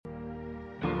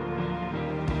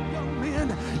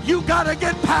You got to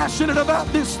get passionate about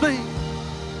this thing.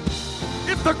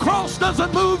 If the cross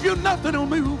doesn't move you, nothing will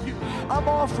move you. I'm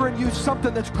offering you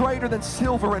something that's greater than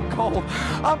silver and gold.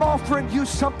 I'm offering you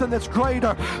something that's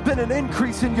greater than an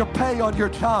increase in your pay on your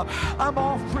job. I'm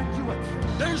offering you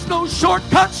There's no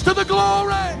shortcuts to the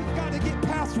glory. We've got to get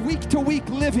past week-to-week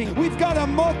living. We've got to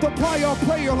multiply our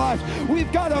prayer life.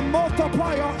 We've got to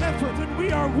multiply our effort. When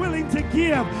we are willing to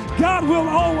give, God will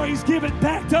always give it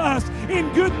back to us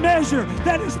in good measure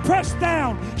that is pressed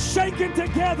down, shaken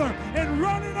together, and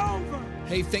running over.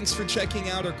 Hey, thanks for checking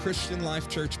out our Christian Life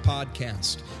Church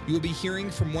podcast. You will be hearing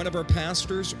from one of our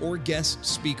pastors or guest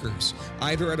speakers,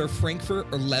 either at our Frankfort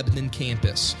or Lebanon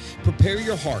campus. Prepare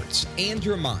your hearts and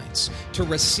your minds to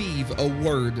receive a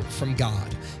word from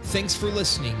God. Thanks for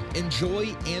listening.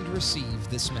 Enjoy and receive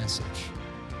this message.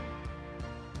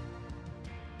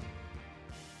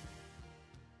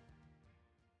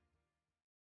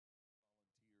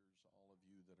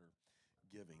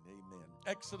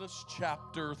 Exodus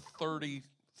chapter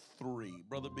 33.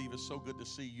 Brother Beavis, so good to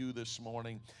see you this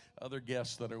morning. Other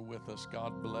guests that are with us,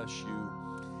 God bless you.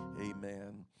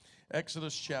 Amen.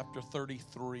 Exodus chapter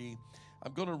 33.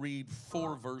 I'm going to read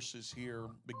 4 verses here,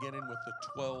 beginning with the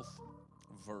 12th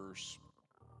verse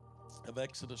of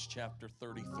Exodus chapter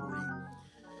 33.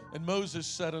 And Moses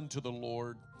said unto the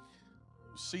Lord,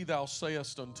 See, thou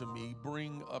sayest unto me,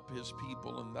 Bring up his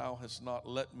people, and thou hast not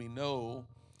let me know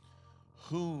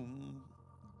whom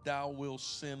thou wilt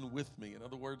send with me. In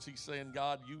other words, he's saying,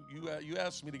 God, you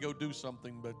asked me to go do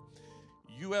something, but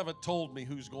you haven't told me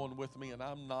who's going with me, and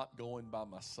I'm not going by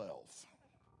myself.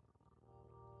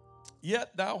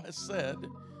 Yet thou hast said,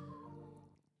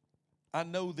 I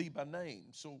know thee by name.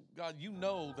 So, God, you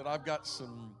know that I've got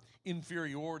some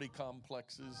inferiority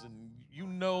complexes, and you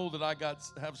know that I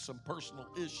have some personal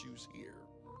issues here.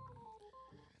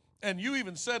 And you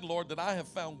even said, Lord, that I have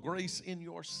found grace in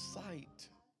your sight.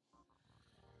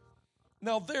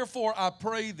 Now, therefore, I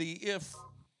pray thee, if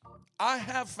I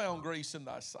have found grace in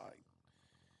thy sight,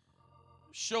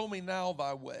 show me now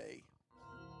thy way,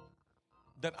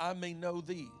 that I may know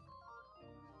thee,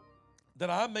 that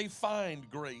I may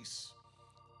find grace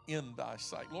in thy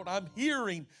sight. Lord, I'm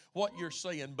hearing what you're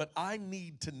saying, but I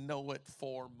need to know it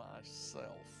for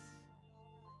myself.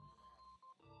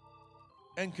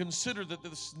 And consider that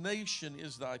this nation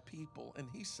is thy people. And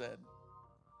he said,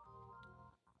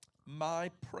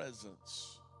 My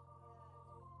presence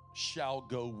shall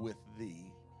go with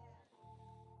thee,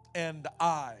 and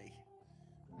I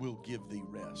will give thee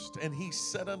rest. And he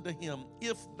said unto him,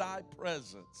 If thy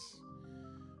presence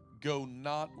go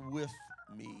not with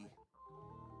me,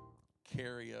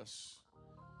 carry us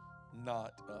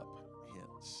not up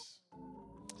hence.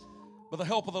 With the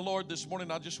help of the Lord this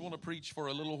morning, I just want to preach for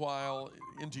a little while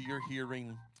into your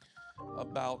hearing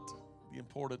about the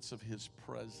importance of his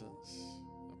presence,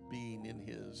 of being in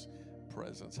his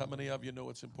presence. How many of you know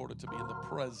it's important to be in the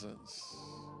presence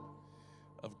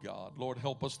of God? Lord,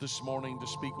 help us this morning to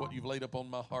speak what you've laid upon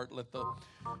my heart.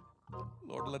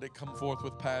 Lord, let it come forth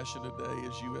with passion today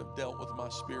as you have dealt with my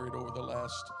spirit over the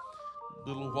last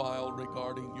little while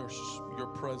regarding your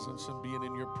presence and being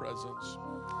in your presence.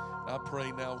 I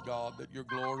pray now, God, that your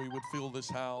glory would fill this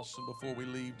house, and before we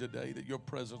leave today, that your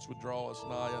presence would draw us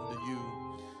nigh unto you,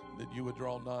 that you would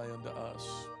draw nigh unto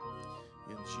us.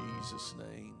 In Jesus'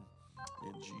 name,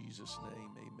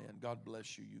 amen. God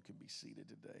bless you. You can be seated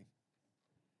today.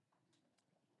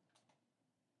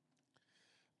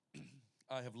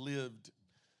 I have lived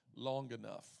long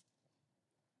enough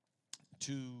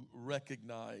to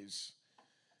recognize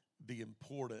the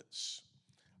importance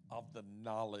of the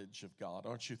knowledge of God.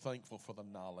 Aren't you thankful for the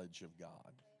knowledge of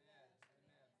God?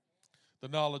 The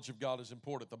knowledge of God is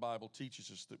important. The Bible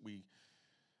teaches us that we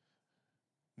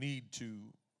need to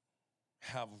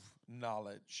have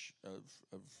knowledge of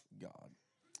God.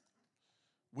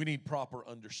 We need proper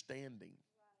understanding,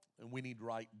 and we need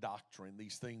right doctrine.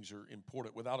 These things are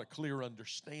important. Without a clear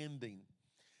understanding,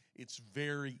 it's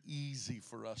very easy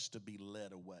for us to be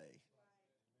led away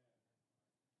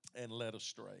and led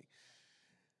astray.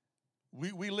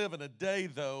 We live in a day,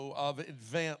 though, of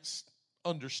advanced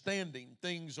understanding.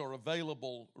 Things are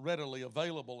readily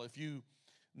available. If you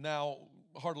now,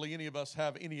 hardly any of us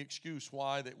have any excuse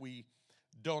why that we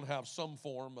don't have some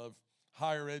form of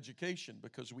higher education,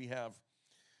 because we have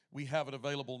it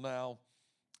available now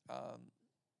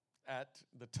at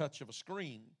the touch of a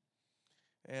screen.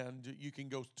 And you can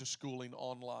go to schooling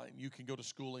online. You can go to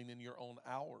schooling in your own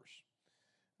hours.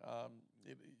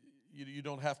 You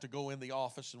don't have to go in the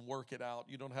office and work it out.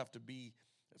 You don't have to be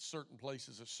at certain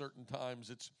places at certain times.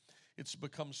 It's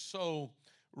become so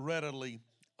readily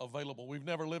available. We've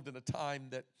never lived in a time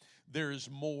that there is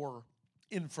more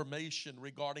information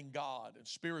regarding God and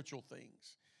spiritual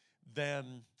things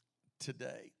than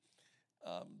today.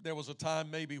 There was a time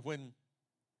maybe when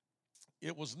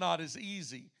it was not as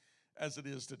easy as it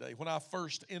is today. When I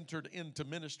first entered into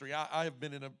ministry, I have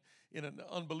been in an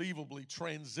unbelievably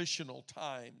transitional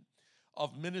time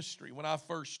of ministry. When I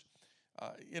first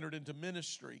entered into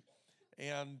ministry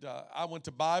and I went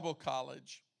to Bible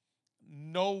college,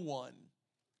 no one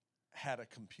had a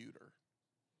computer.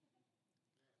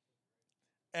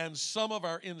 And some of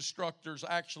our instructors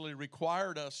actually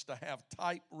required us to have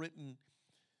typewritten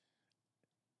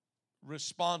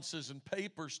responses and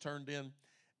papers turned in,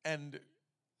 and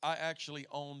I actually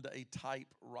owned a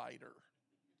typewriter.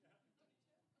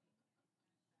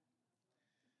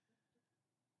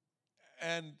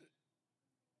 And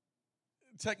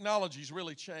technology's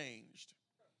really changed.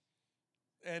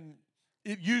 And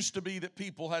it used to be that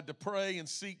people had to pray and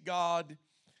seek God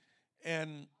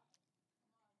and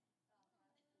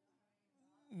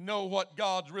know what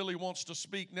God really wants to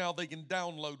speak. Now they can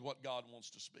download what God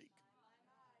wants to speak.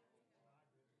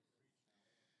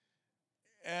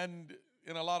 And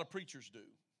a lot of preachers do.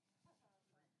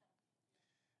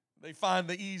 They find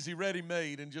the easy,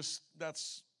 ready-made, and just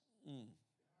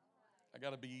I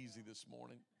got to be easy this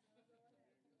morning.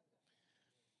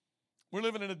 We're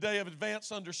living in a day of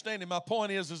advanced understanding. My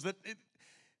point is that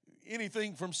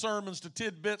anything from sermons to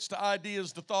tidbits to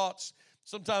ideas to thoughts,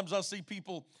 sometimes I see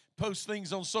people post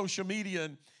things on social media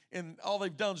and all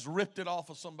they've done is ripped it off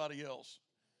of somebody else.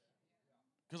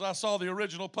 Because I saw the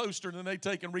original poster and then they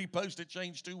take and repost it,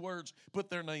 change 2 words, put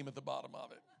their name at the bottom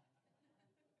of it.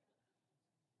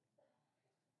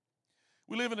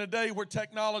 We live in a day where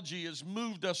technology has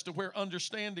moved us to where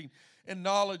understanding and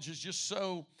knowledge is just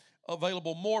so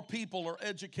available. More people are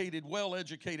educated, well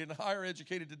educated, and higher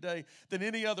educated today than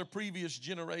any other previous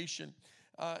generation.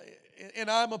 And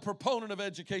I'm a proponent of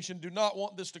education. Do not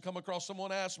want this to come across.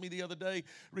 Someone asked me the other day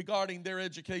regarding their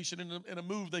education and a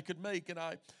move they could make. And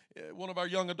one of our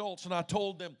young adults, and I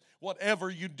told them, whatever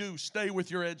you do, stay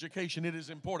with your education. It is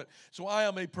important. So I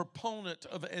am a proponent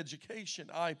of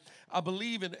education. I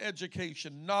believe in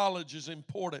education. Knowledge is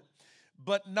important.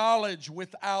 But knowledge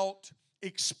without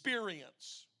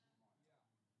experience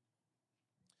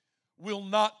will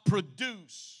not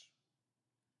produce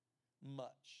much.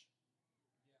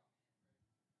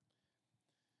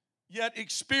 Yet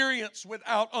experience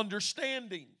without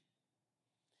understanding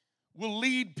will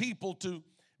lead people to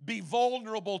be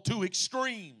vulnerable to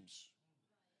extremes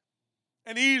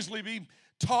and easily be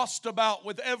tossed about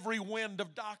with every wind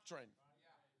of doctrine.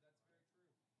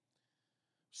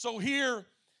 So here,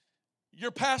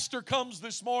 your pastor comes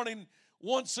this morning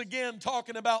once again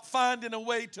talking about finding a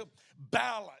way to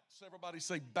balance. Everybody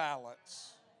say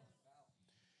balance.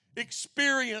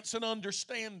 Experience and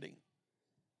understanding.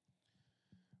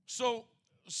 So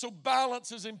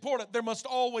balance is important. There must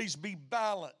always be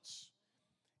balance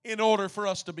in order for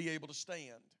us to be able to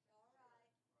stand.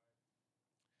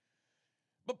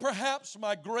 But perhaps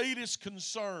my greatest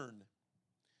concern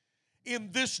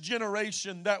in this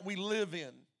generation that we live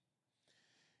in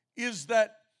is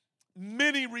that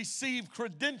many receive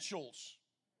credentials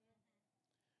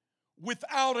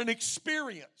without an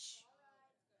experience.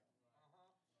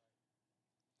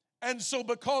 And so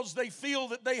because they feel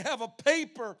that they have a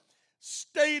paper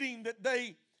stating that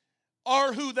they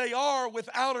are who they are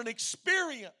without an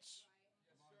experience,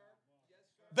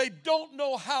 they don't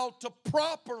know how to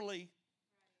properly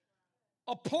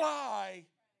apply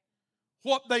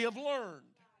what they have learned.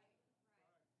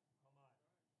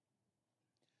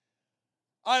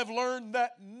 I have learned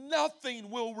that nothing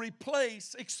will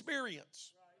replace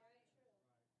experience.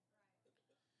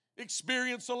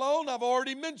 Experience alone, I've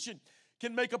already mentioned,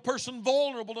 can make a person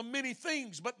vulnerable to many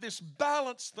things, but this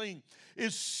balance thing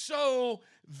is so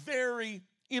very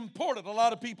important. A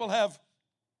lot of people have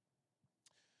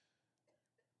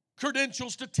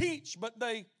credentials to teach, but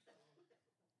they're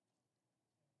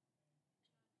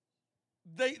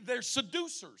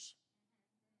seducers.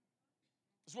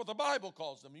 That's what the Bible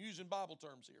calls them. I'm using Bible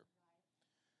terms here.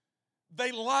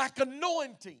 They lack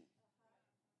anointing.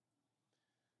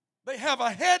 They have a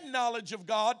head knowledge of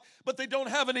God, but they don't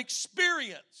have an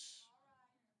experience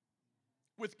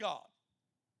with God.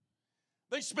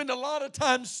 They spend a lot of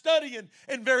time studying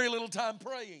and very little time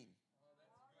praying.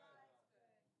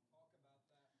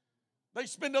 They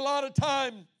spend a lot of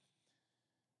time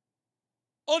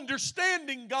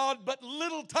understanding God, but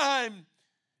little time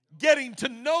getting to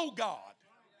know God.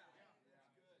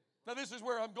 Now, this is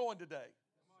where I'm going today.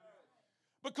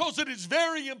 Because it is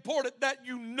very important that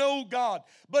you know God,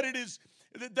 but it is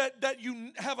that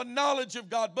you have a knowledge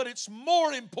of God, but it's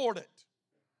more important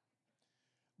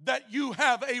that you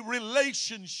have a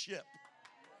relationship.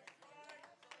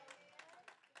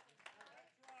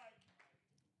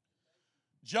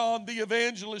 John the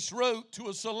evangelist wrote to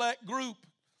a select group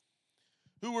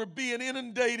who were being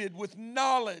inundated with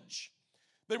knowledge.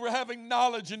 They were having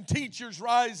knowledge and teachers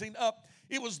rising up.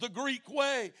 It was the Greek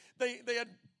way. They had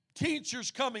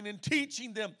teachers coming and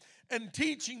teaching them and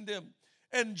teaching them.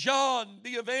 And John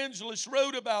the evangelist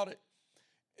wrote about it.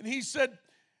 And he said,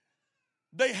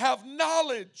 they have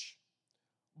knowledge,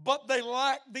 but they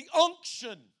lack the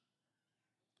unction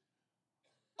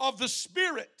of the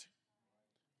Spirit.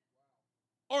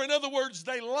 Or in other words,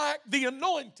 they lack the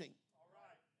anointing.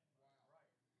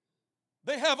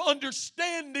 They have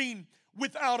understanding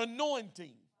without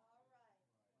anointing.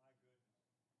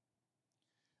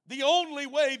 The only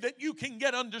way that you can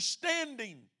get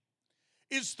understanding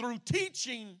is through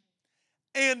teaching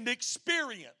and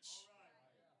experience.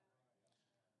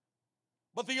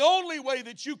 But the only way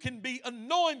that you can be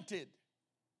anointed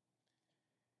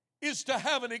is to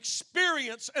have an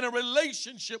experience and a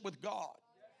relationship with God.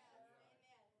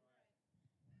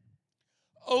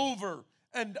 Over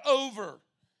and over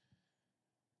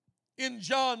in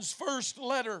John's first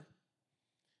letter,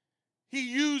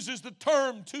 he uses the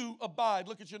term to abide.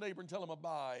 Look at your neighbor and tell him,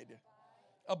 abide.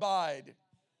 Abide.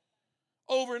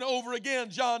 Over and over again,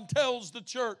 John tells the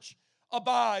church,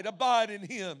 abide in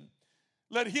him.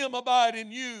 Let him abide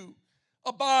in you.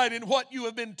 Abide in what you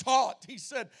have been taught. He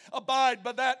said, abide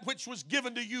by that which was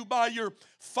given to you by your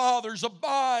fathers.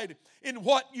 Abide in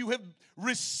what you have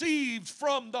received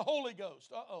from the Holy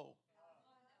Ghost.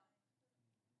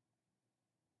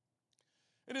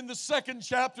 And in the second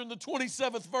chapter, in the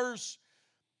 27th verse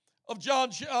of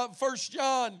 1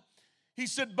 John, he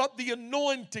said, but the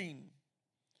anointing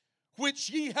which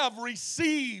ye have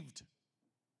received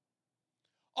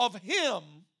of him,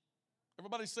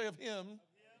 everybody say of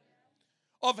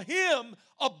him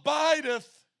abideth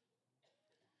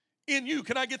in you.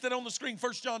 Can I get that on the screen?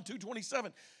 1 John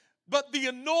 2:27. But the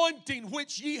anointing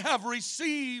which ye have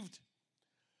received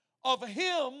of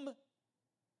him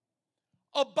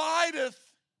abideth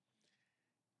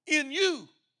in you.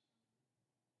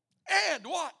 And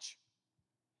watch.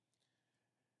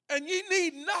 And ye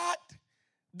need not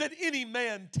that any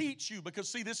man teach you. Because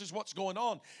see, this is what's going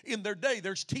on in their day.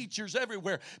 There's teachers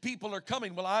everywhere. People are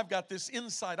coming. Well, I've got this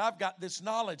insight. I've got this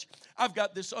knowledge. I've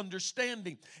got this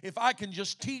understanding. If I can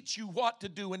just teach you what to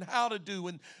do and how to do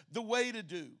and the way to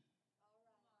do.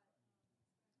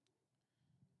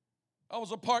 I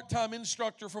was a part-time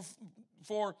instructor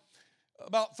for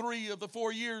about 3 of the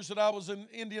 4 years that I was in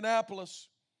Indianapolis.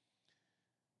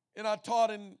 And I taught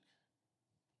in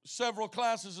several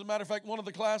classes. As a matter of fact, one of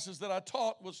the classes that I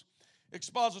taught was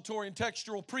expository and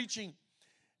textual preaching.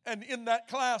 And in that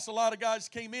class, a lot of guys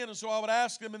came in, and so I would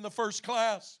ask them in the first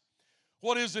class,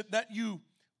 what is it that you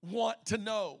want to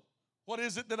know? What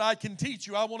is it that I can teach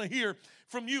you? I want to hear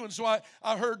from you. And so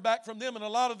I heard back from them, and a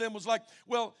lot of them was like,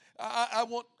 well, I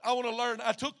want to learn.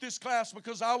 I took this class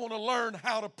because I want to learn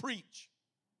how to preach.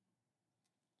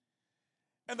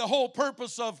 And the whole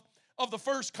purpose of the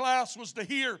first class was to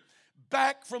hear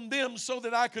back from them so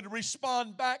that I could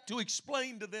respond back to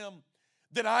explain to them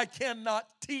that I cannot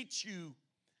teach you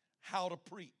how to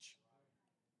preach.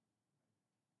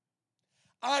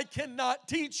 I cannot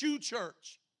teach you,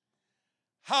 church,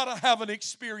 how to have an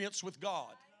experience with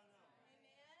God.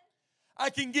 I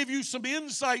can give you some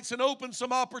insights and open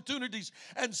some opportunities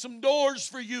and some doors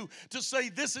for you to say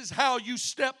this is how you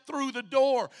step through the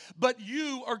door. But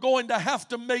you are going to have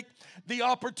to make the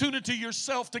opportunity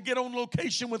yourself to get on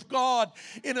location with God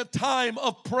in a time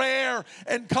of prayer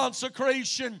and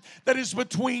consecration that is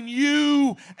between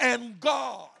you and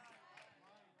God.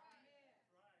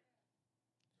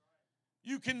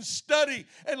 You can study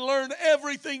and learn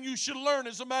everything you should learn.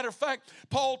 As a matter of fact,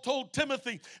 Paul told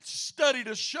Timothy, study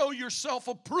to show yourself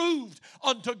approved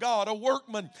unto God, a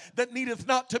workman that needeth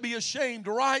not to be ashamed,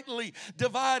 rightly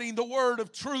dividing the word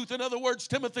of truth. In other words,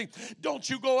 Timothy, don't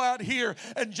you go out here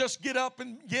and just get up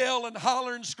and yell and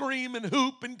holler and scream and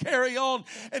hoop and carry on,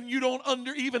 and you don't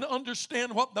even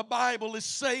understand what the Bible is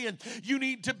saying. You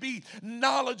need to be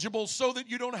knowledgeable so that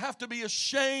you don't have to be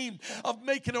ashamed of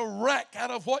making a wreck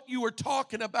out of what you were talking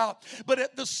about. But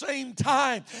at the same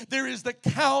time, there is the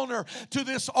counter to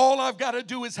this. All I've got to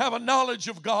do is have a knowledge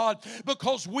of God,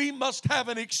 because we must have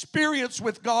an experience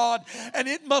with God, and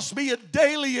it must be a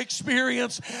daily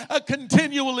experience, a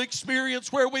continual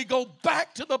experience where we go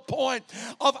back to the point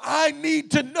of I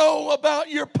need to know about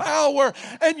your power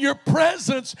and your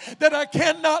presence that I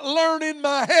cannot learn in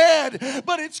my head,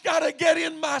 but it's got to get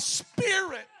in my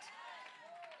spirit.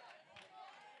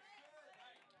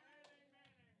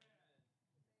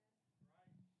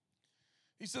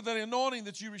 He said, that anointing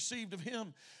that you received of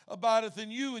him abideth in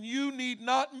you, and you need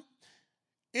not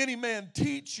any man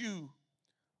teach you,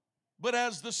 but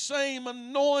as the same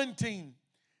anointing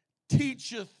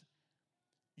teacheth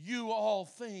you all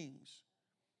things.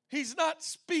 He's not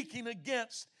speaking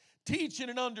against teaching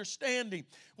and understanding.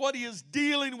 What he is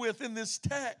dealing with in this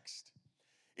text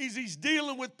is he's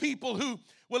dealing with people who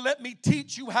will let me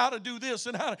teach you how to do this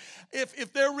and how to.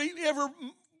 If there ever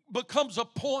becomes a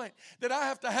point that I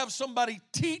have to have somebody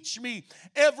teach me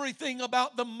everything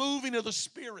about the moving of the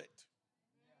Spirit,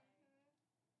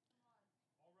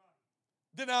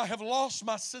 then I have lost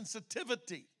my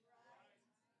sensitivity.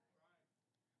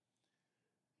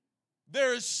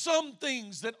 There is some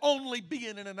things that only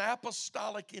being in an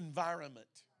apostolic environment,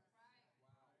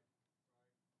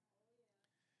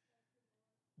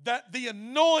 that the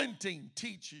anointing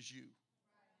teaches you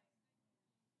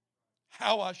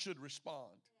how I should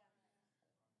respond.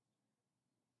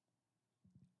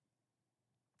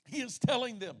 He is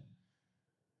telling them,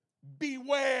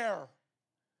 beware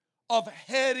of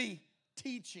heady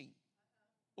teaching.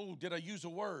 Oh, did I use a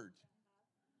word?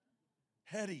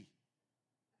 Heady.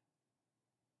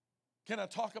 Can I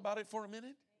talk about it for a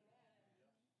minute?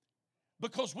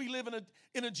 Because we live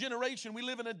in a generation, we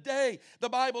live in a day. The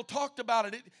Bible talked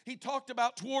about it. He talked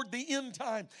about toward the end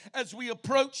time, as we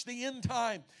approach the end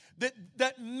time,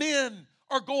 that men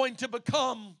are going to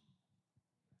become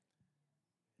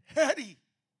heady,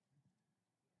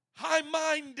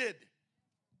 high-minded.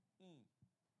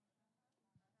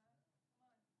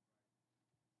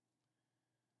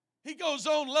 He goes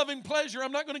on, loving pleasure.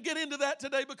 I'm not going to get into that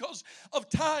today because of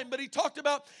time, but he talked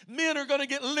about men are going to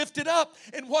get lifted up.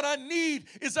 And what I need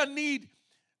is I need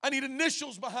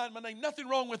initials behind my name. Nothing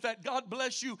wrong with that. God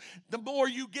bless you. The more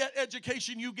you get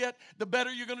education you get, the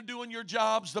better you're going to do in your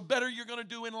jobs, the better you're going to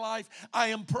do in life. I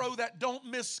am pro that. Don't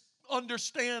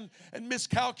misunderstand and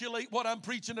miscalculate what I'm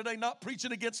preaching today. Not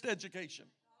preaching against education.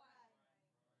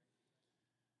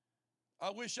 I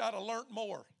wish I'd have learned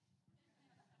more.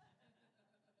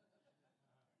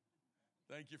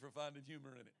 Thank you for finding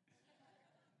humor in it.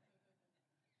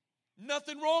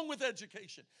 Nothing wrong with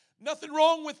education. Nothing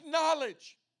wrong with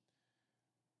knowledge.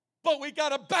 But we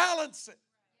got to balance it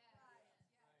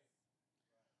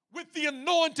with the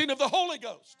anointing of the Holy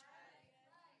Ghost.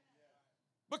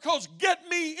 Because get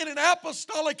me in an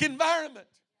apostolic environment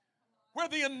where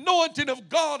the anointing of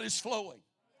God is flowing.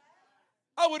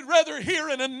 I would rather hear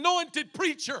an anointed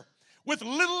preacher with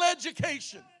little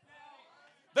education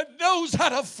that knows how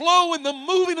to flow in the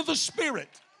moving of the Spirit.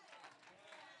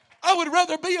 I would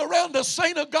rather be around a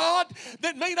saint of God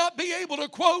that may not be able to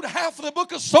quote half of the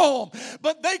book of Psalm,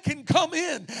 but they can come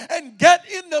in and get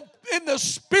in the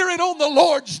Spirit on the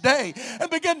Lord's day and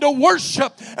begin to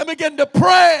worship and begin to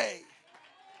pray.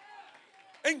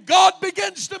 And God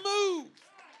begins to move.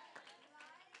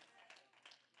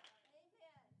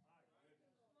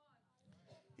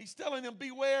 He's telling them,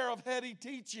 beware of heady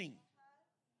teaching.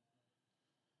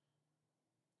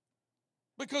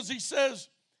 Because he says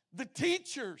the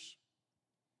teachers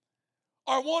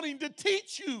are wanting to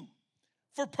teach you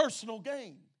for personal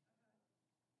gain.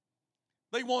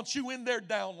 They want you in their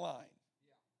downline.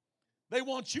 They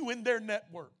want you in their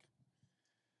network.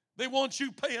 They want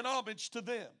you paying homage to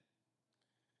them.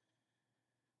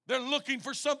 They're looking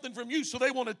for something from you, so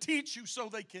they want to teach you so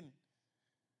they can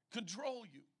control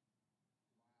you.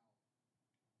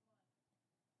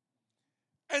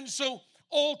 And so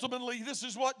ultimately, this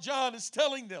is what John is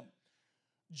telling them.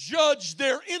 Judge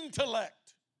their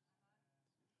intellect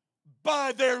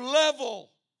by their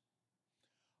level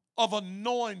of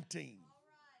anointing.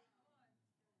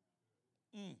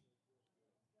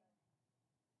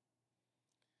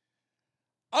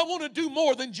 I want to do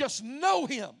more than just know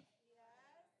him.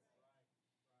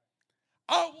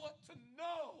 I want to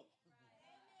know.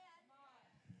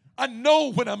 I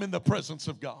know when I'm in the presence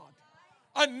of God.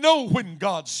 I know when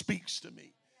God speaks to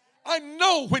me. I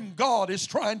know when God is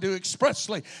trying to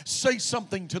expressly say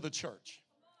something to the church.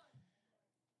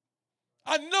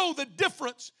 I know the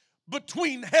difference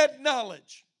between head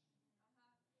knowledge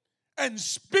and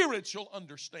spiritual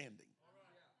understanding.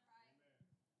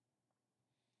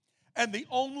 And the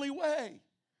only way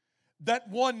that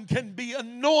one can be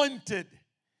anointed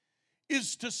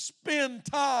is to spend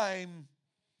time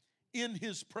in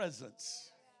his presence.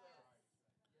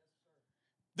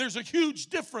 There's a huge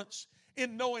difference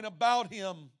in knowing about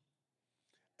him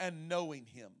and knowing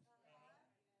him.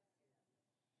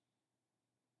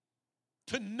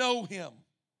 To know him,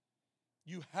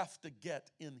 you have to get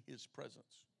in his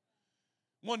presence.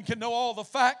 One can know all the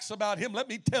facts about him. Let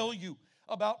me tell you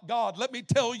about God. Let me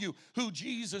tell you who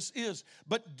Jesus is,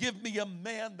 but give me a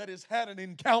man that has had an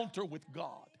encounter with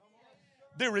God.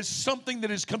 There is something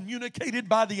that is communicated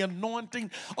by the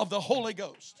anointing of the Holy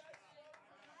Ghost.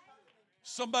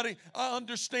 Somebody, I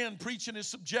understand preaching is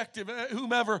subjective.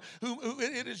 Whomever,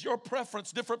 it is your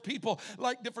preference. Different people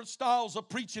like different styles of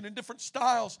preaching and different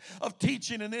styles of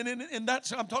teaching. And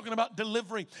that's, I'm talking about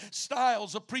delivery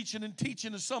styles of preaching and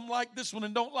teaching. And some like this one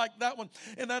and don't like that one.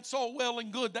 And that's all well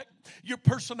and good. That your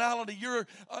personality,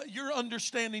 your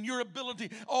understanding, your ability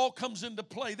all comes into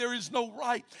play. There is no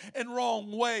right and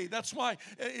wrong way. That's why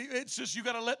it's just you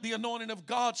got to let the anointing of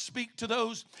God speak to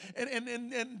those.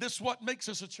 And this is what makes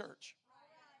us a church.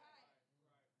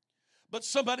 But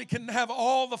somebody can have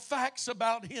all the facts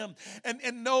about him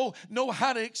and know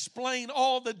how to explain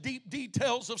all the deep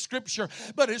details of Scripture.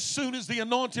 But as soon as the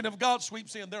anointing of God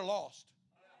sweeps in, they're lost.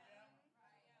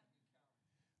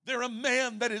 They're a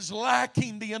man that is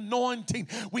lacking the anointing.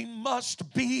 We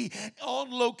must be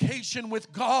on location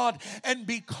with God and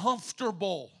be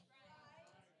comfortable.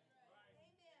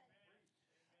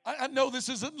 I know this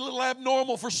is a little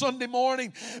abnormal for Sunday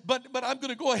morning, but I'm going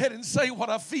to go ahead and say what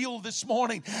I feel this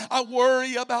morning. I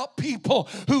worry about people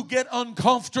who get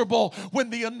uncomfortable when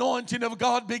the anointing of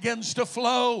God begins to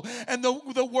flow and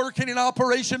the working and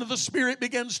operation of the Spirit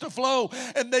begins to flow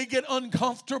and they get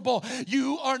uncomfortable.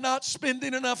 You are not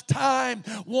spending enough time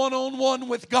one-on-one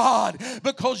with God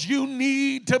because you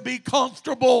need to be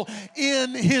comfortable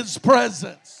in His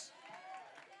presence.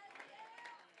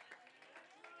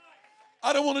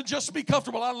 I don't want to just be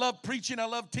comfortable. I love preaching. I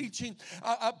love teaching.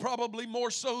 I probably more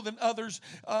so than others.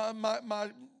 My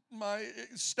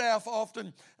staff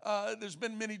often, there's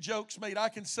been many jokes made. I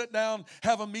can sit down,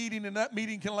 have a meeting, and that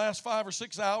meeting can last 5 or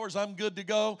 6 hours. I'm good to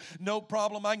go. No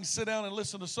problem. I can sit down and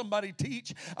listen to somebody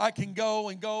teach. I can go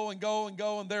and go and go and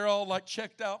go, and they're all like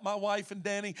checked out. My wife and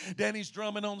Danny's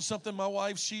drumming on something. My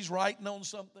wife, she's writing on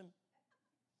something.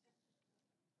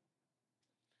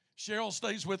 Cheryl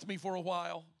stays with me for a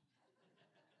while.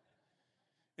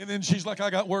 And then she's like,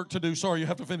 I got work to do. Sorry, you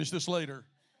have to finish this later.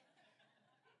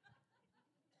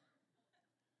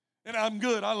 And I'm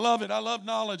good. I love it. I love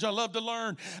knowledge. I love to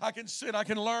learn. I can sit. I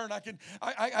can learn.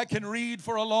 I can read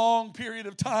for a long period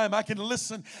of time. I can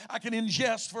listen. I can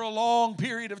ingest for a long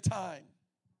period of time.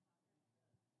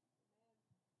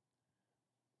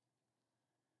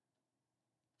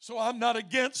 So I'm not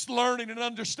against learning and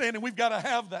understanding. We've got to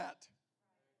have that.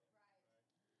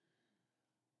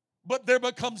 But there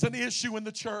becomes an issue in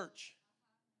the church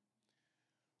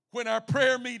when our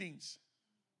prayer meetings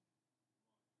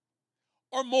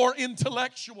are more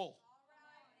intellectual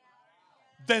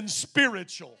than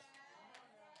spiritual.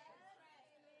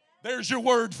 There's your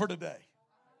word for today.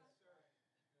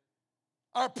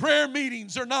 Our prayer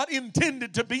meetings are not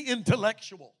intended to be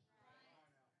intellectual.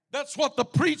 That's what the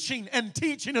preaching and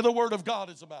teaching of the Word of God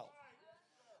is about.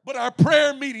 But our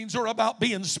prayer meetings are about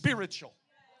being spiritual.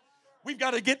 We've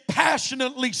got to get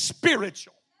passionately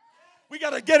spiritual. We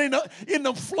got to get in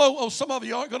the flow. Oh, some of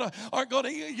you aren't gonna.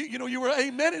 You were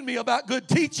amening me about good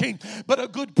teaching, but a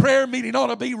good prayer meeting ought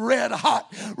to be red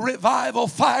hot, revival,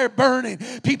 fire burning.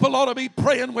 People ought to be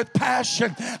praying with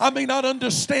passion. I may not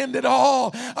understand it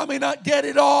all. I may not get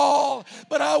it all,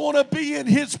 but I want to be in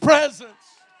His presence.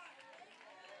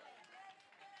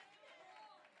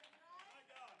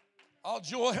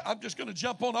 I'm just going to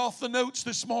jump on off the notes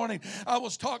this morning. I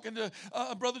was talking to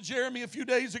Brother Jeremy a few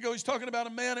days ago. He's talking about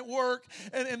a man at work,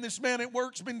 and this man at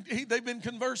work's they've been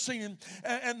conversing,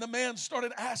 and the man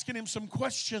started asking him some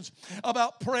questions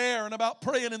about prayer and about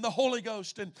praying in the Holy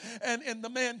Ghost. And the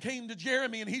man came to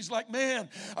Jeremy, and he's like, man,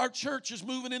 our church is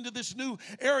moving into this new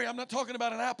area. I'm not talking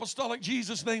about an apostolic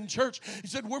Jesus-named church. He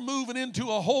said, we're moving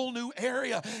into a whole new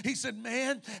area. He said,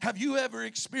 man, have you ever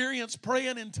experienced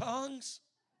praying in tongues?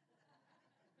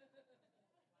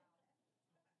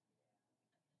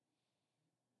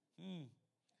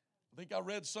 I think I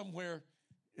read somewhere,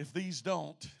 if these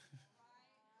don't,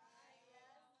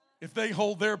 if they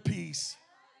hold their peace,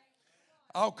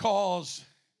 I'll cause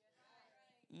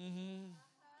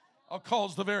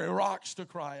the very rocks to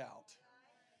cry out.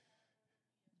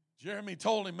 Jeremy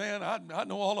told him, man, I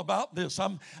know all about this.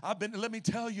 Let me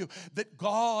tell you that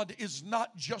God is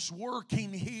not just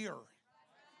working here.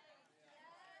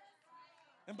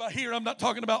 And by here, I'm not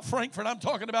talking about Frankfurt. I'm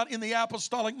talking about in the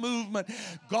apostolic movement.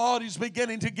 God is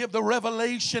beginning to give the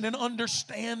revelation and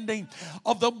understanding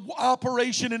of the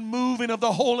operation and moving of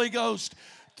the Holy Ghost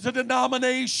to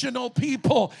denominational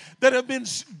people that have been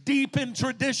deep in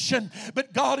tradition,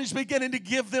 but God is beginning to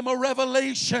give them a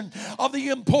revelation of the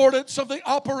importance of the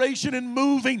operation and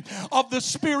moving of the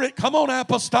Spirit. Come on,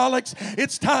 apostolics,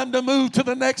 it's time to move to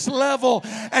the next level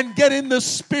and get in the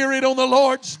Spirit on the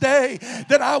Lord's day.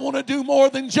 That I want to do more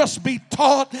than just be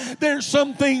taught. There's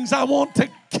some things I want to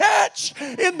catch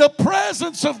in the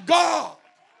presence of God.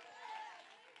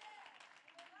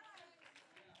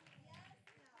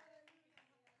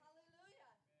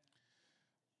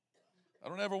 I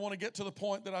don't ever want to get to the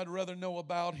point that I'd rather know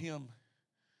about Him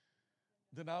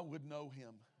than I would know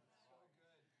Him.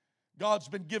 God's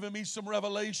been giving me some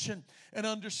revelation and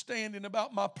understanding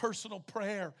about my personal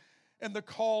prayer and the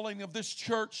calling of this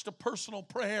church to personal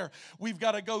prayer. We've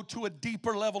got to go to a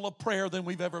deeper level of prayer than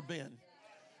we've ever been.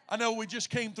 I know we just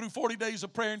came through 40 days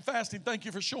of prayer and fasting. Thank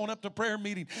you for showing up to prayer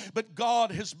meeting. But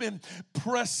God has been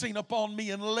pressing upon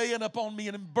me and laying upon me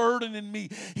and burdening me.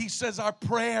 He says our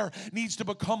prayer needs to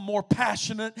become more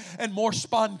passionate and more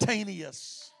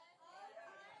spontaneous.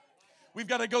 We've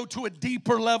got to go to a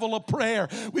deeper level of prayer.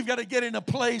 We've got to get in a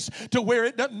place to where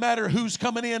it doesn't matter who's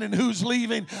coming in and who's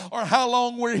leaving or how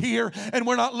long we're here. And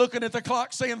we're not looking at the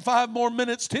clock saying 5 more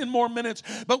minutes, 10 more minutes.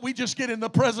 But we just get in the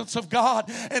presence of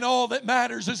God. And all that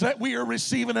matters is that we are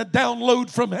receiving a download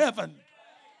from heaven.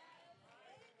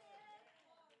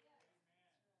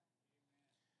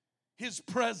 His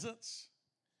presence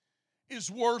is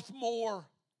worth more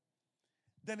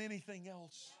than anything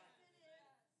else.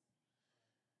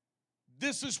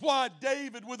 This is why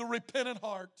David, with a repentant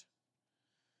heart,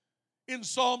 in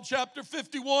Psalm chapter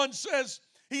 51 says,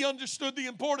 he understood the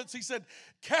importance. He said,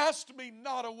 cast me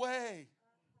not away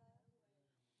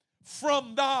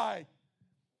from thy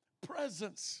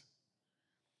presence,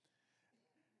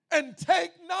 and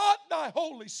take not thy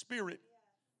Holy Spirit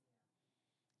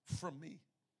from me.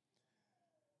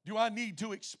 Do I need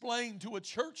to explain to a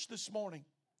church this morning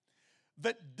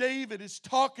that David is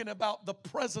talking about the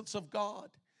presence of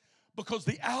God? Because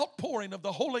the outpouring of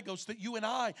the Holy Ghost that you and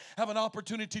I have an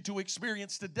opportunity to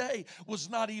experience today was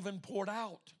not even poured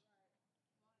out.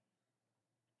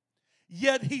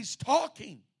 Yet he's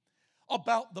talking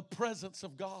about the presence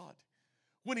of God.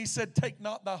 When he said, take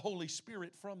not thy Holy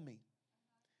Spirit from me,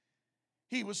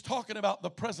 he was talking about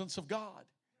the presence of God.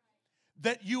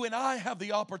 That you and I have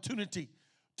the opportunity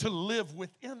to live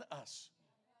within us.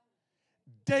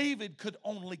 David could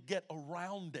only get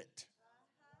around it.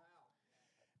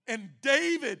 And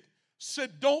David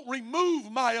said, don't remove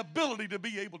my ability to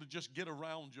be able to just get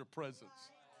around your presence.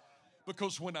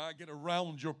 Because when I get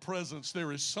around your presence,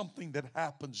 there is something that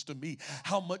happens to me.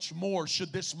 How much more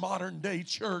should this modern day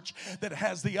church that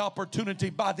has the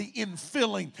opportunity by the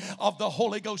infilling of the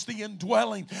Holy Ghost, the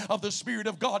indwelling of the Spirit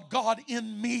of God, God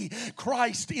in me,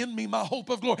 Christ in me, my hope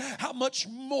of glory. How much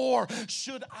more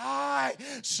should I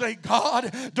say,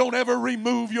 God, don't ever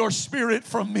remove your Spirit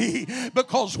from me?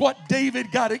 Because what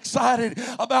David got excited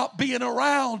about being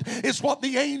around is what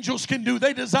the angels can do.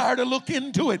 They desire to look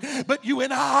into it. But you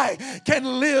and I can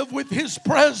live with His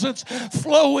presence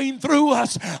flowing through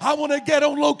us. I want to get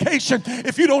on location.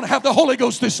 If you don't have the Holy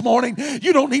Ghost this morning,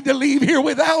 you don't need to leave here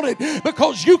without it,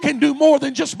 because you can do more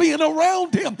than just being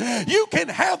around Him. You can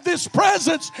have this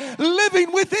presence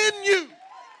living within you.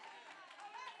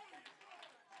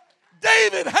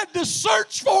 David had to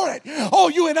search for it.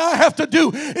 All you and I have to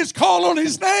do is call on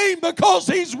His name, because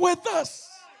He's with us.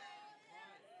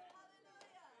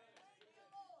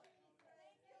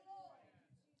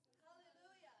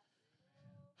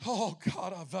 Oh,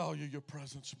 God, I value your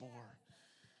presence more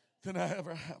than I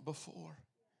ever have before.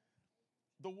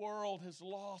 The world has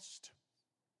lost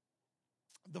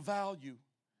the value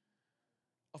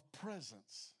of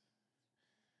presence.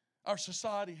 Our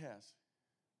society has.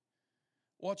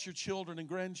 Watch your children and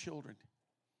grandchildren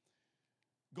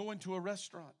go into a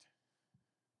restaurant.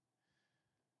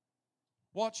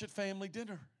 Watch at family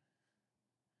dinner.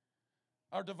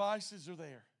 Our devices are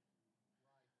there.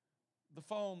 The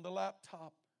phone, the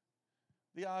laptop,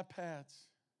 the iPads,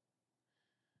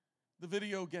 the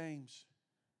video games.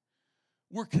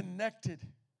 We're connected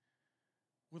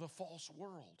with a false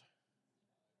world.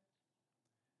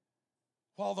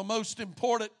 While the most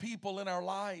important people in our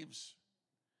lives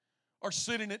are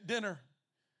sitting at dinner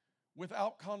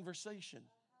without conversation.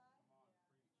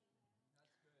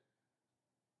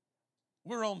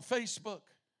 We're on Facebook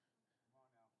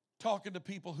talking to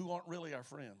people who aren't really our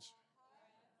friends.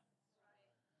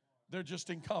 They're just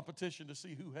in competition to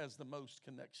see who has the most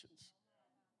connections.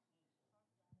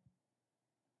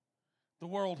 The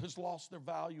world has lost their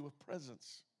value of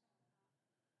presence.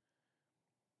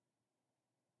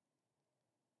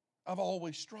 I've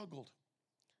always struggled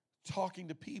talking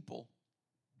to people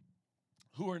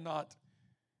who are not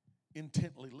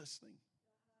intently listening.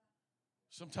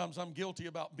 Sometimes I'm guilty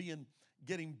about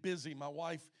getting busy. My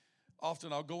wife,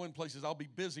 often I'll go in places, I'll be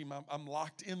busy. I'm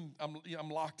locked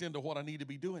into what I need to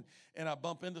be doing. And I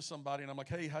bump into somebody and I'm like,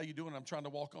 hey, how you doing? I'm trying to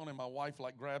walk on and my wife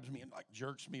like grabs me and like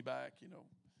jerks me back, you know.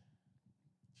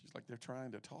 She's like, they're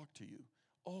trying to talk to you.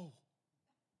 Oh.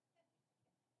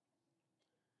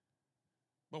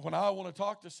 But when I want to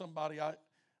talk to somebody, I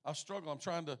struggle. I'm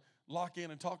trying to lock in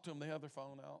and talk to them. They have their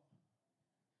phone out.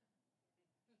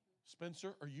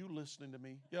 Spencer, are you listening to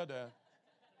me? Yeah, Dad.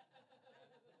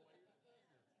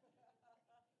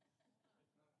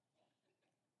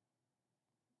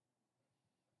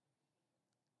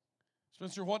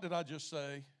 Spencer, what did I just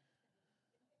say?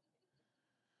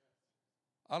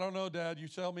 I don't know, Dad. You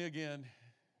tell me again.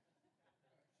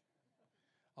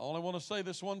 I only want to say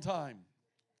this one time.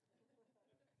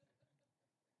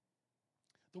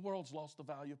 The world's lost the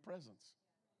value of presence.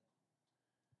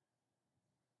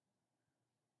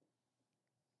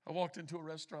 I walked into a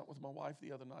restaurant with my wife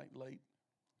the other night late.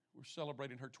 We're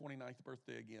celebrating her 29th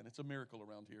birthday again. It's a miracle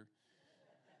around here.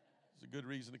 It's a good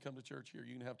reason to come to church here.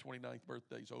 You can have 29th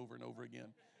birthdays over and over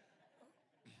again.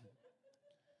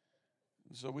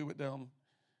 And so we went over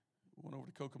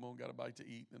to Kokomo and got a bite to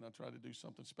eat, and I tried to do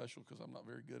something special because I'm not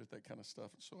very good at that kind of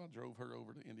stuff. And so I drove her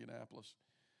over to Indianapolis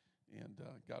and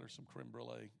got her some creme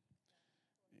brulee.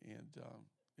 And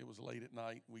it was late at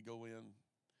night. We go in.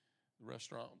 The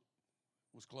restaurant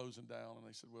was closing down, and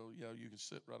they said, well, yeah, you can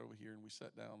sit right over here. And we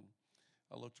sat down.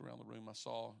 I looked around the room. I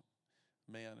saw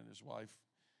a man and his wife.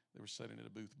 They were sitting at a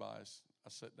booth by us. I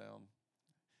sat down,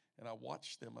 and I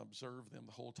watched them, observed them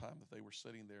the whole time that they were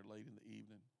sitting there late in the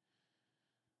evening.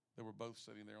 They were both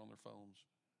sitting there on their phones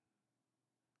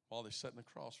while they're sitting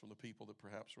across from the people that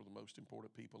perhaps were the most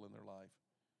important people in their life.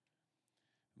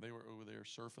 And they were over there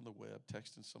surfing the web,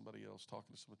 texting somebody else,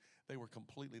 talking to somebody.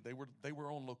 They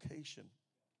were on location,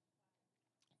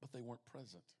 but they weren't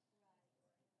present.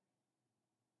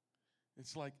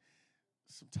 It's like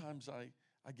sometimes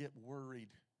I get worried.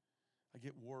 I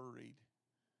get worried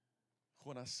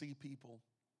when I see people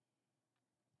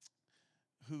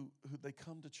who they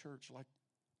come to church like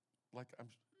I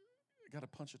got to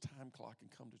punch a time clock and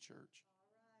come to church.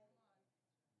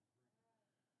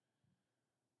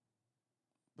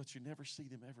 But you never see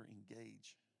them ever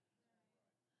engage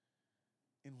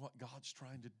in what God's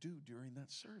trying to do during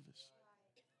that service.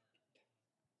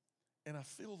 And I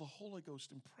feel the Holy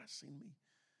Ghost impressing me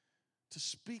to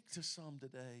speak to some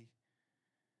today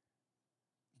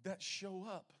that show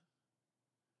up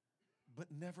but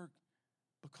never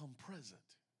become present.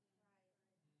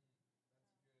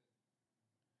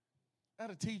 I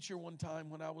had a teacher one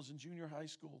time when I was in junior high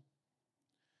school.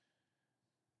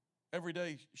 Every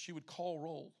day she would call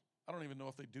roll. I don't even know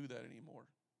if they do that anymore.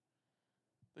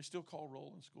 They still call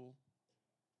roll in school.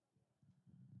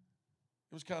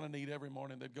 It was kind of neat. Every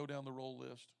morning they'd go down the roll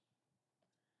list.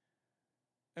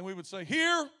 And we would say,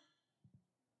 here,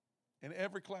 in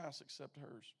every class except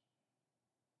hers.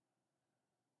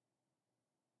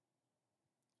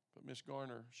 But Miss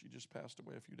Garner, she just passed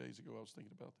away a few days ago. I was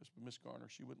thinking about this. But Miss Garner,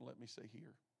 she wouldn't let me say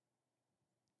here.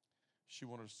 She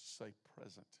wanted us to say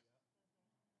present.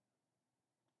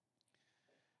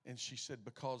 And she said,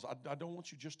 because I don't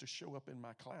want you just to show up in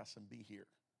my class and be here.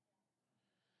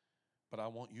 But I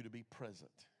want you to be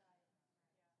present.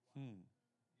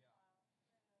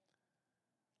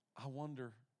 I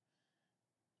wonder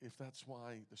if that's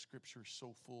why the scripture is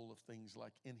so full of things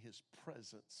like in his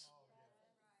presence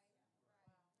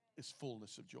is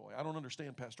fullness of joy. I don't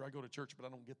understand, Pastor. I go to church, but I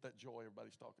don't get that joy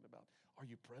everybody's talking about. Are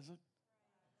you present?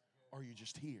 Or are you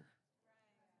just here?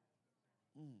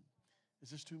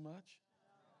 Is this too much?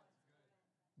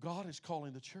 God is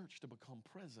calling the church to become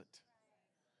present.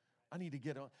 I need to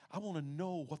get on. I want to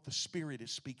know what the Spirit is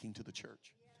speaking to the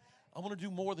church. I want to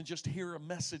do more than just hear a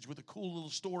message with a cool little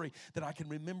story that I can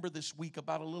remember this week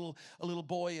about a little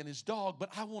boy and his dog, but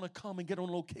I want to come and get on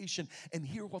location and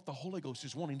hear what the Holy Ghost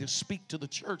is wanting to speak to the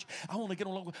church. I want to get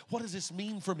on location. What does this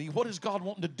mean for me? What is God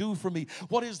wanting to do for me?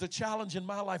 What is the challenge in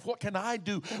my life? What can I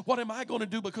do? What am I going to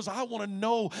do? Because I want to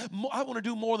know, I want to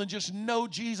do more than just know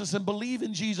Jesus and believe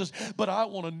in Jesus, but I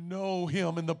want to know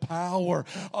him in the power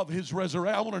of his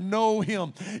resurrection. I want to know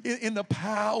him in the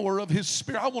power of his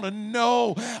Spirit. I want to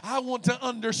know. I want to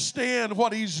understand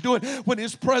what he's doing when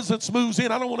his presence moves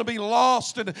in. I don't want to be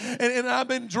lost and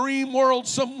I'm in dream world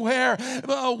somewhere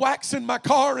waxing my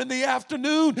car in the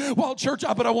afternoon while church,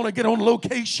 but I want to get on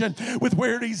location with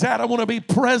where he's at. I want to be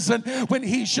present when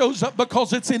he shows up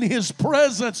because it's in his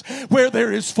presence where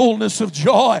there is fullness of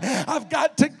joy. I've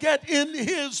got to get in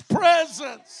his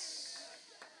presence.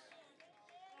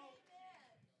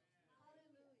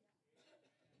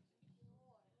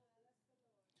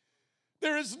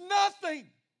 There is nothing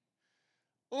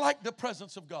like the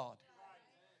presence of God.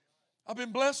 I've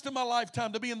been blessed in my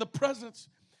lifetime to be in the presence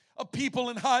of people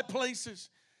in high places.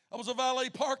 I was a valet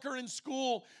parker in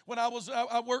school when I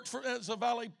worked as a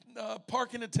valet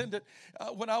parking attendant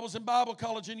when I was in Bible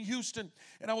college in Houston,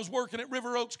 and I was working at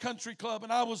River Oaks Country Club,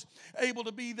 and I was able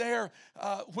to be there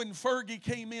when Fergie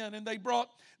came in, and they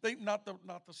not the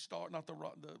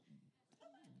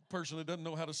person that doesn't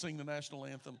know how to sing the national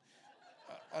anthem.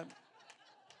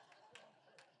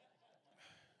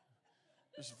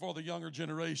 This is for the younger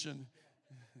generation.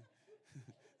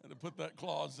 And to put that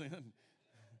clause in.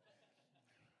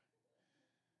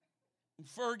 And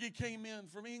Fergie came in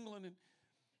from England,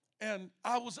 and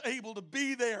I was able to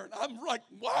be there. And I'm like,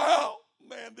 wow,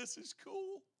 man, this is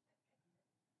cool.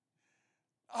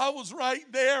 I was right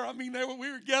there. I mean,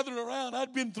 we were gathered around.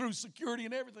 I'd been through security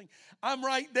and everything. I'm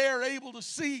right there able to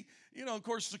see. You know, of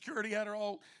course, security had her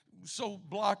all so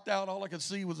blocked out. All I could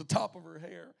see was the top of her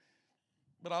hair.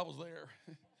 But I was there.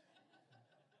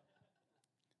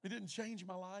 It didn't change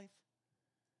my life.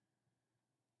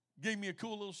 Gave me a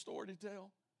cool little story to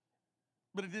tell.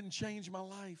 But it didn't change my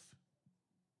life.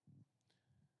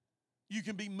 You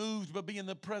can be moved by being in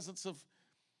the presence of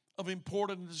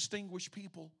important and distinguished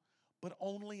people. But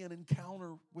only an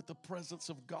encounter with the presence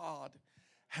of God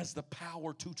has the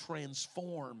power to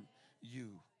transform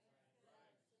you.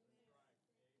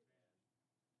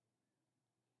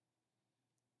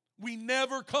 We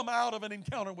never come out of an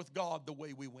encounter with God the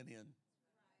way we went in.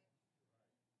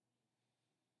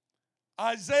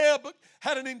 Isaiah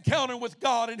had an encounter with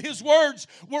God, and his words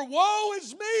were, "Woe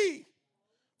is me,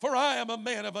 for I am a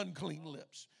man of unclean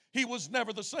lips." He was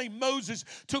never the same. Moses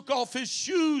took off his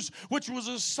shoes, which was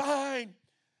a sign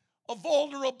of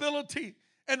vulnerability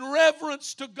and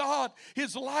reverence to God.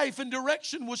 His life and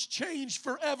direction was changed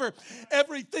forever.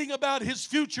 Everything about his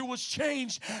future was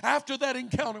changed after that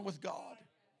encounter with God.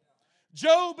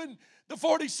 Job in the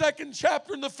 42nd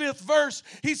chapter in the 5th verse,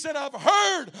 he said, "I've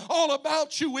heard all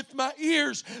about you with my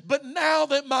ears, but now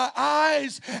that my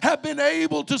eyes have been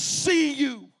able to see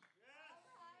you,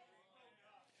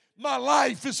 my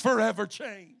life is forever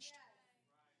changed."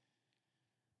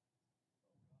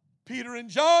 Peter and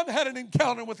John had an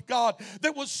encounter with God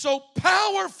that was so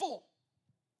powerful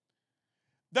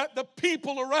that the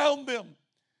people around them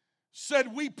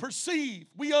said, "We perceive,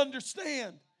 we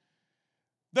understand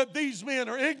that these men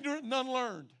are ignorant and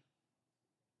unlearned.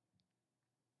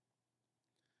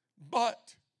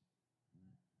 But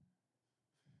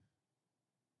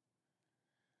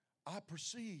I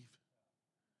perceive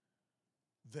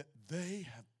that they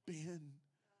have been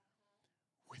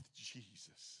with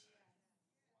Jesus."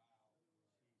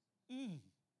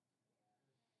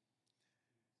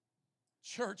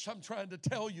 Church, I'm trying to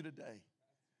tell you today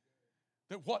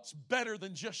that what's better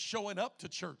than just showing up to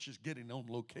church is getting on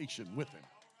location with Him.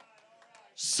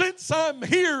 Since I'm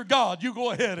here, God, you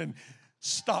go ahead and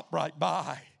stop right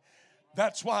by.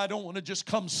 That's why I don't want to just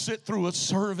come sit through a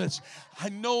service. I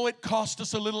know it cost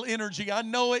us a little energy. I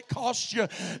know it cost you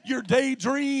your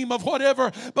daydream of whatever.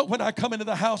 But when I come into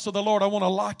the house of the Lord, I want to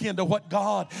lock into what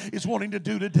God is wanting to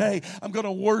do today. I'm going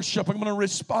to worship. I'm going to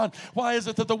respond. Why is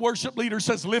it that the worship leader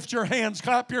says, lift your hands,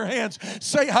 clap your hands,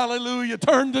 say hallelujah,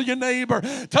 turn to your neighbor,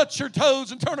 touch your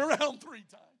toes, and turn around 3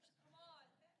 times?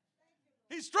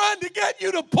 He's trying to get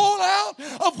you to pull out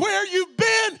of where you've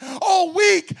been all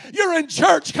week. You're in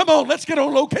church. Come on, let's get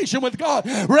on location with God.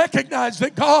 Recognize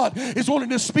that God is wanting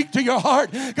to speak to your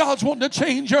heart. God's wanting to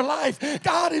change your life.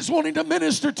 God is wanting to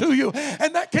minister to you.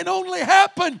 And that can only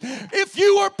happen if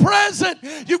you are present.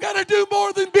 You got to do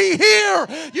more than be here.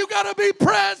 You got to be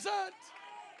present.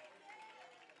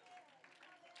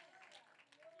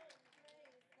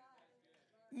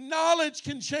 Knowledge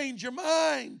can change your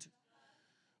mind.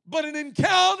 But an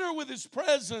encounter with His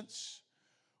presence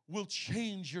will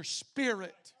change your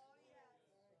spirit.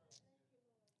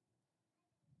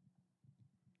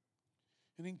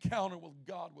 An encounter with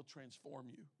God will transform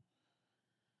you.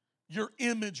 Your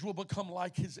image will become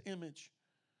like His image.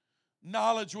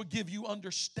 Knowledge will give you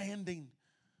understanding.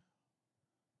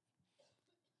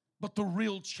 But the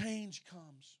real change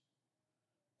comes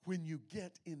when you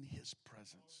get in His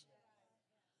presence.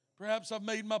 Perhaps I've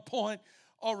made my point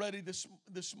already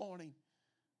this morning.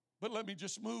 But let me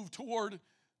just move toward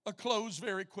a close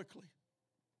very quickly.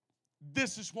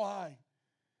 This is why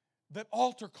that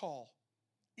altar call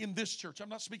in this church, I'm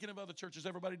not speaking of other churches,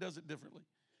 everybody does it differently.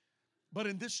 But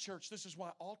in this church, this is why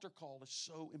altar call is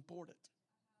so important.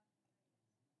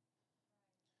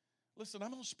 Listen,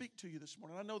 I'm going to speak to you this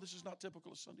morning. I know this is not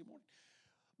typical of Sunday morning.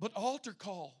 But altar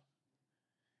call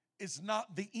is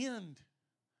not the end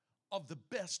of the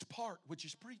best part, which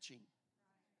is preaching.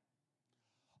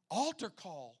 altar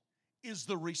call is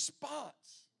the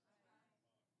response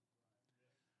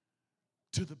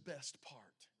to the best part,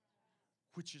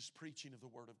 which is preaching of the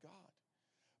Word of God.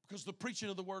 Because the preaching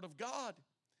of the Word of God,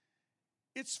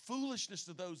 it's foolishness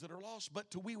to those that are lost, but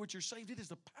to we which are saved, it is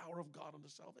the power of God unto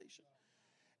salvation.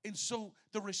 And so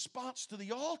the response to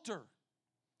the altar,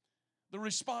 the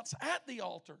response at the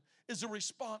altar, is a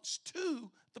response to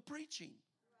the preaching.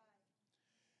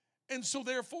 And so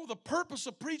therefore the purpose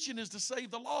of preaching is to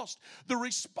save the lost. The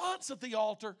response at the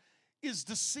altar is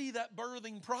to see that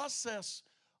birthing process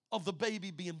of the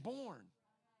baby being born.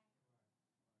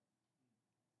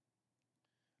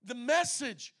 The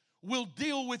message will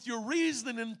deal with your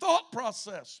reasoning and thought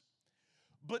process.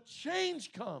 But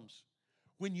change comes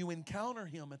when you encounter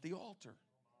Him at the altar.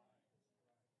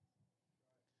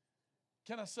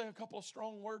 Can I say a couple of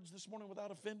strong words this morning without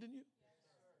offending you?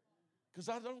 Because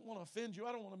I don't want to offend you.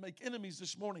 I don't want to make enemies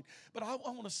this morning. But I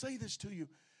want to say this to you.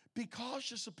 Be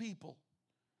cautious of people.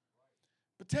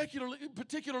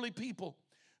 Particularly people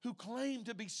who claim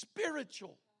to be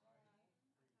spiritual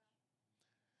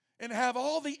and have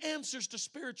all the answers to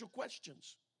spiritual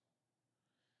questions,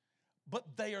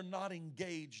 but they are not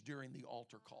engaged during the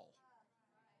altar call.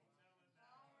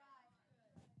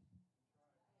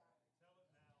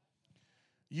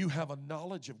 You have a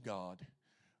knowledge of God,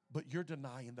 but you're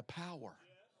denying the power.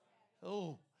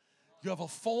 Oh, you have a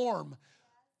form.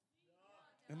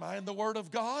 Am I in the Word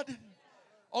of God?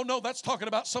 Oh, no, that's talking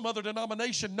about some other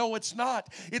denomination. No, it's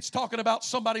not. It's talking about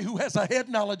somebody who has a head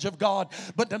knowledge of God,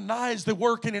 but denies the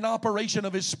working and operation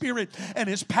of His Spirit and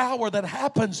His power that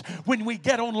happens when we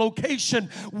get on location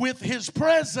with His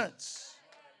presence.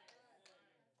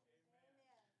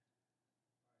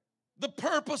 The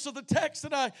purpose of the text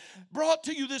that I brought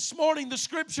to you this morning, the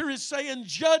Scripture is saying,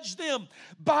 judge them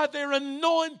by their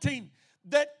anointing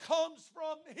that comes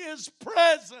from His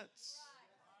presence.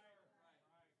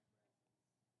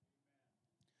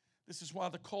 This is why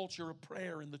the culture of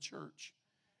prayer in the church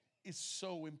is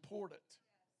so important.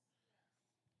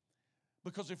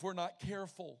 Because if we're not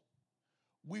careful,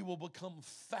 we will become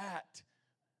fat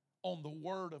on the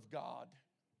Word of God,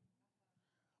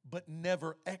 but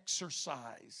never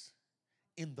exercise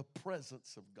in the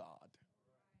presence of God.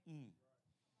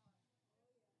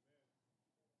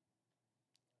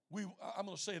 I'm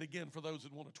going to say it again for those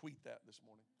that want to tweet that this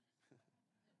morning.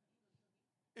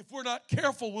 If we're not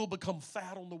careful, we'll become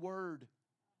fat on the Word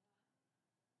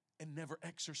and never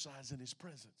exercise in His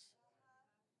presence.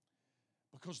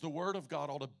 Because the Word of God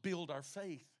ought to build our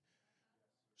faith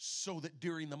so that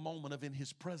during the moment of in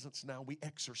His presence now we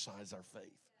exercise our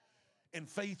faith. And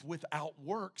faith without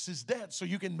works is dead. So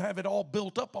you can have it all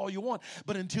built up all you want,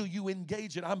 but until you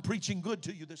engage it, I'm preaching good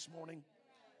to you this morning.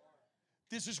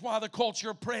 This is why the culture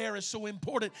of prayer is so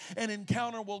important. An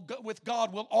encounter with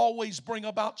God will always bring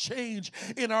about change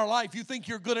in our life. You think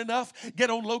you're good enough? Get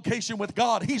on location with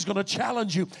God. He's going to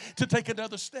challenge you to take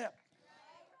another step.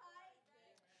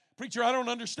 Preacher, I don't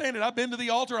understand it. I've been to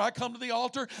the altar. I come to the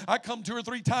altar. I come 2 or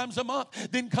 3 times a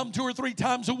month, then come 2 or 3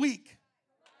 times a week.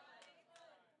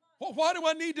 Well, why do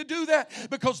I need to do that?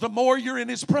 Because the more you're in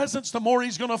His presence, the more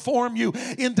He's going to form you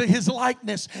into His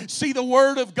likeness. See, the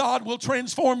Word of God will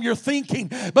transform your thinking,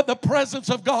 but the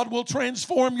presence of God will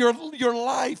transform your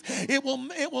life. It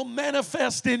will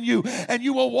manifest in you, and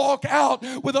you will walk out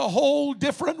with a whole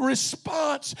different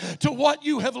response to what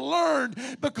you have learned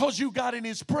because you got in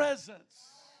His presence.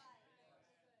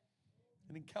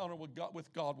 An encounter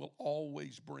with God will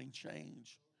always bring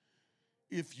change.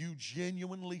 If you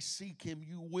genuinely seek Him,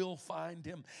 you will find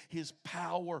Him. His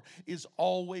power is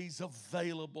always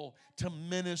available to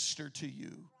minister to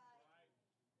you.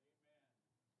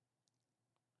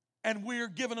 And we're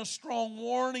given a strong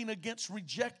warning against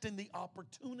rejecting the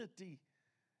opportunity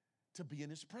to be in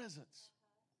His presence.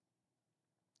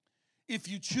 If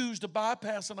you choose to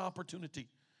bypass an opportunity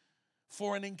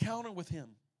for an encounter with Him,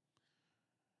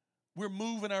 we're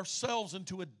moving ourselves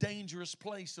into a dangerous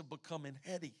place of becoming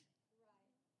heady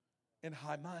and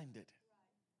high-minded.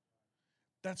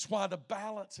 That's why the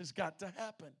balance has got to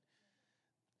happen.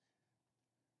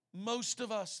 Most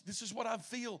of us, this is what I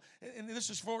feel, and this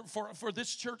is for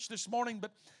this church this morning,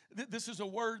 but this is a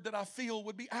word that I feel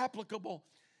would be applicable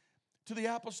to the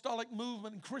apostolic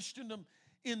movement and Christendom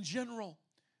in general.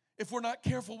 If we're not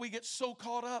careful, we get so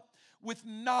caught up with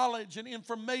knowledge and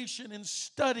information and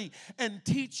study and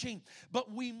teaching.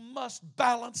 But we must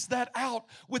balance that out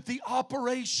with the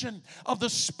operation of the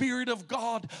Spirit of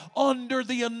God under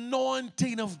the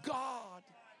anointing of God.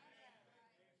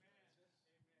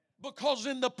 Because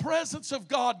in the presence of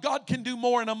God, God can do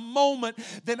more in a moment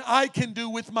than I can do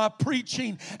with my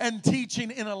preaching and teaching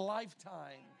in a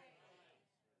lifetime.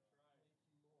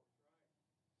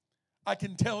 I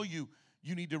can tell you,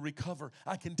 you need to recover.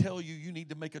 I can tell you, you need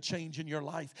to make a change in your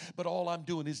life. But all I'm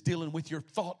doing is dealing with your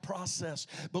thought process.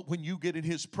 But when you get in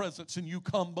His presence and you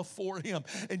come before Him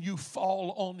and you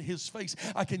fall on His face,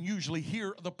 I can usually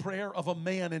hear the prayer of a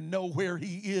man and know where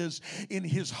he is in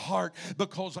his heart,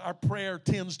 because our prayer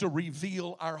tends to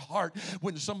reveal our heart.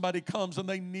 When somebody comes and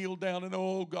they kneel down and,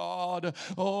 oh God,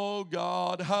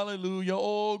 hallelujah,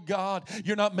 oh God,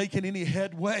 you're not making any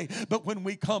headway. But when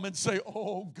we come and say,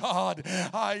 oh God,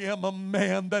 I am a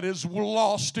man that is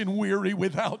lost and weary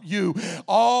without you,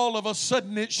 all of a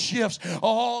sudden it shifts.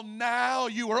 Oh, now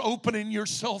you are opening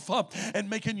yourself up and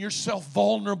making yourself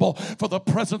vulnerable for the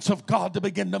presence of God to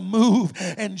begin to move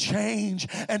and change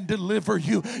and deliver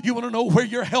you. You want to know where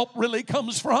your help really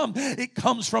comes from? It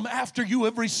comes from after you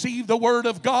have received the Word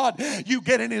of God. You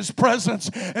get in His presence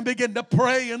and begin to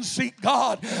pray and seek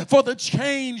God for the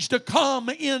change to come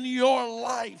in your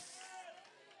life.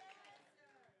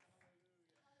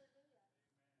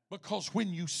 Because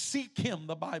when you seek Him,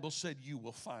 the Bible said you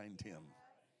will find Him.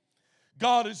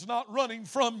 God is not running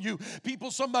from you.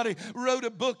 Somebody wrote a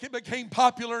book, it became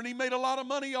popular, and he made a lot of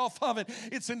money off of it.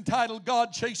 It's entitled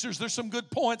God Chasers. There's some good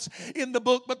points in the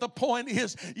book, but the point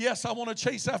is, yes, I want to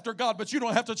chase after God, but you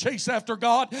don't have to chase after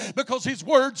God, because His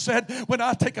Word said, when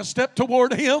I take a step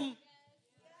toward Him,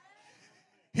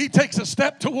 He takes a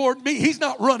step toward me. He's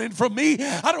not running from me.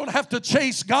 I don't have to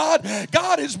chase God.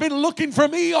 God has been looking for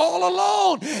me all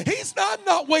along. I'm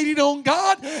not waiting on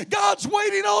God. God's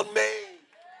waiting on me.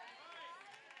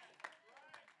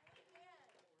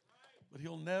 But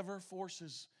He'll never force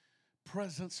His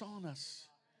presence on us.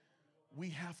 We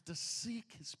have to seek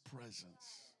His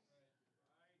presence.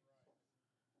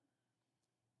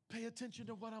 Pay attention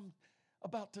to what I'm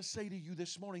about to say to you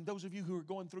this morning. Those of you who are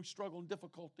going through struggle and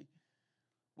difficulty,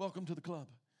 welcome to the club.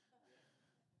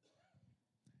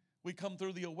 We come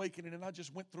through the awakening, and I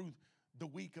just went through the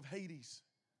week of Hades.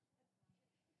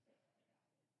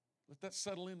 Let that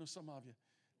settle into some of you.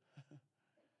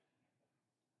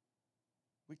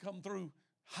 We come through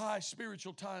high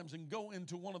spiritual times and go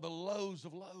into one of the lows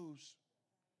of lows.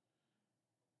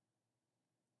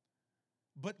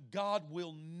 But God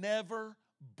will never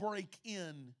break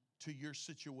into your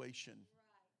situation.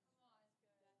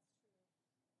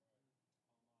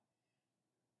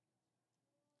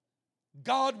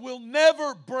 God will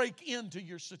never break into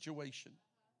your situation.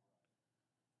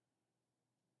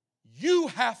 You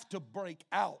have to break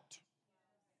out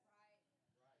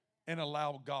and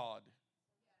allow God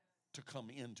to come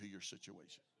into your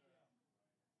situation.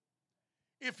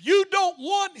 If you don't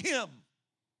want Him,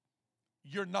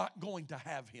 you're not going to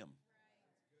have Him.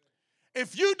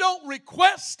 If you don't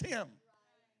request Him,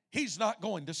 He's not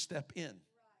going to step in.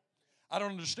 I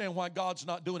don't understand why God's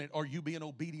not doing it. Are you being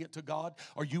obedient to God?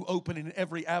 Are you opening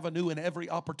every avenue and every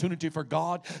opportunity for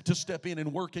God to step in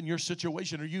and work in your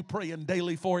situation? Are you praying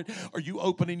daily for it? Are you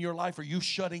opening your life? Are you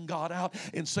shutting God out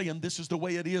and saying, this is the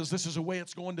way it is, this is the way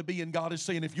it's going to be? And God is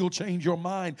saying, if you'll change your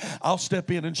mind, I'll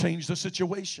step in and change the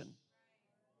situation.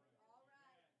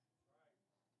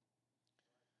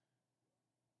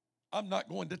 I'm not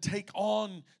going to take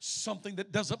on something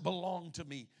that doesn't belong to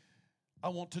me. I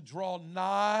want to draw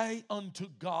nigh unto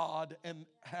God and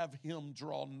have Him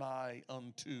draw nigh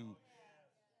unto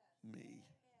me.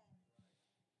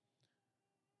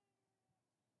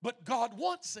 But God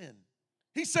wants in.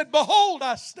 He said, behold,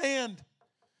 I stand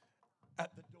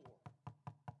at the door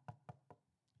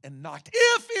and knock.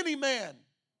 If any man,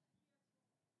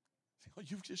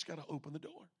 you've just got to open the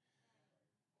door.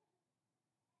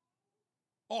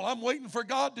 Oh, I'm waiting for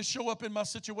God to show up in my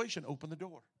situation. Open the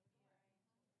door.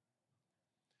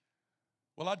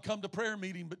 Well, I'd come to prayer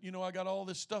meeting, but I got all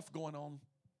this stuff going on.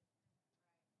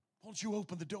 Why don't you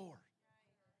open the door?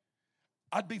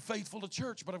 I'd be faithful to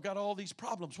church, but I've got all these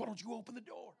problems. Why don't you open the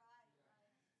door?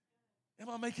 Am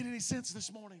I making any sense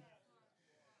this morning?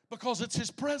 Because it's His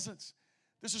presence.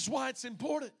 This is why it's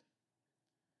important.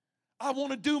 I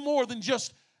want to do more than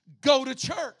just go to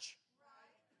church.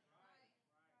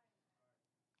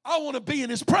 I want to be in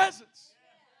His presence.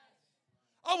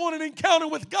 I want an encounter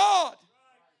with God.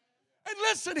 And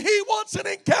listen, He wants an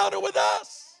encounter with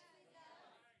us.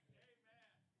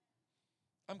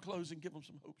 I'm closing. Give them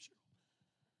some hope.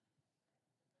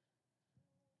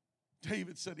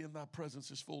 David said, in thy presence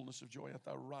is fullness of joy. At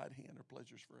thy right hand are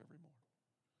pleasures forevermore.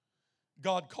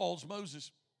 God calls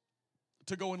Moses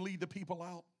to go and lead the people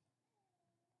out.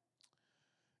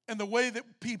 And the way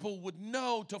that people would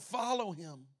know to follow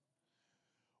Him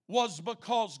was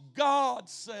because God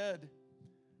said,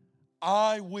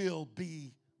 I will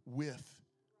be with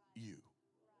you.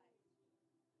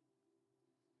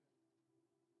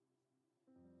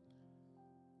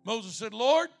 Moses said,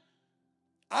 Lord,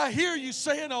 I hear you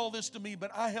saying all this to me, but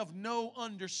I have no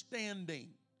understanding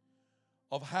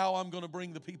of how I'm going to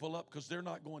bring the people up because they're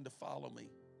not going to follow me.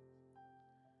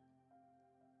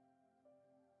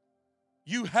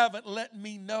 You haven't let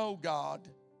me know, God,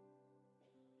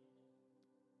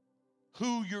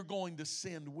 who you're going to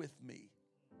send with me.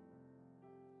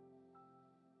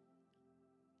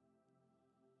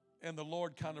 And the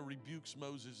Lord kind of rebukes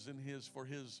Moses for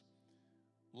his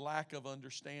lack of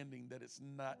understanding that it's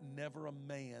never a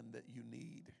man that you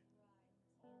need.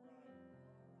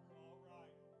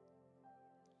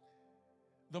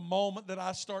 The moment that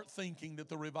I start thinking that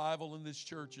the revival in this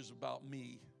church is about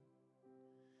me,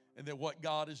 and that what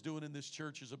God is doing in this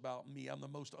church is about me, I'm the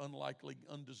most unlikely,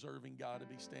 undeserving guy to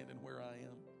be standing where I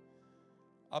am.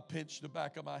 I pinch the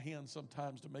back of my hand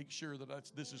sometimes to make sure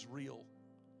that this is real.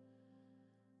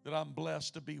 That I'm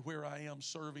blessed to be where I am,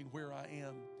 serving where I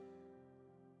am.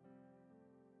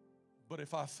 But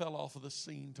if I fell off of the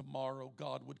scene tomorrow,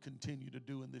 God would continue to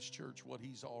do in this church what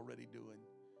He's already doing.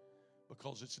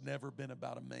 Because it's never been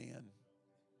about a man.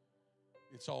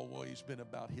 It's always been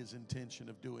about His intention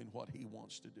of doing what He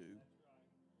wants to do.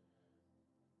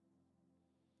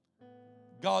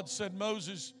 God said,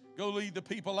 Moses, go lead the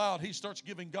people out. He starts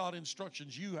giving God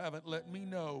instructions. You haven't let me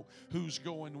know who's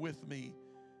going with me.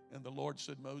 And the Lord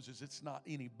said, Moses, it's not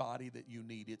anybody that you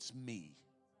need, it's me.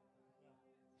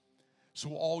 So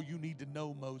all you need to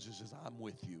know, Moses, is I'm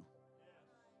with you.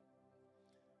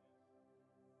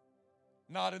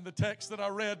 Not in the text that I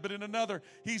read, but in another.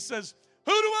 He says,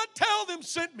 who do I tell them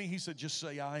sent me? He said, just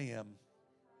say I am.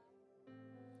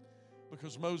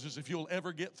 Because Moses, if you'll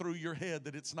ever get through your head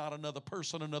that it's not another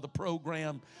person, another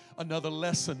program, another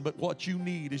lesson, but what you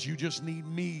need is you just need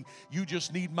me. You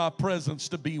just need my presence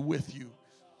to be with you.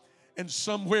 And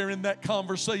somewhere in that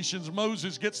conversation,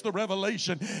 Moses gets the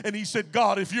revelation and he said,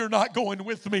 God, if you're not going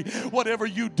with me, whatever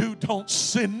you do, don't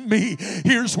send me.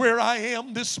 Here's where I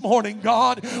am this morning,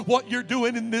 God. What you're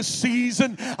doing in this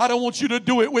season, I don't want you to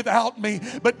do it without me.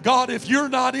 But God, if you're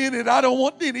not in it, I don't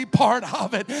want any part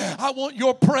of it. I want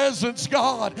your presence,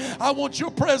 God. I want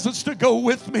your presence to go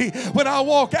with me. When I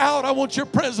walk out, I want your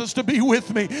presence to be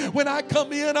with me. When I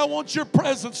come in, I want your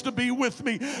presence to be with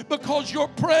me. Because your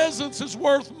presence is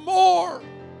worth more.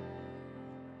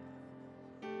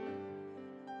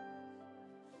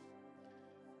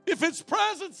 If His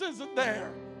presence isn't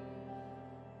there,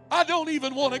 I don't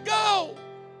even want to go.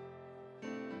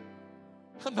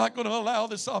 I'm not going to allow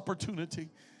this opportunity.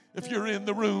 If you're in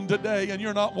the room today and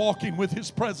you're not walking with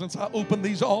His presence, I open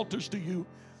these altars to you.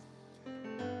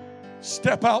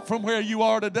 Step out from where you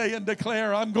are today and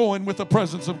declare, I'm going with the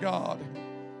presence of God.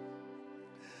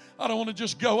 I don't want to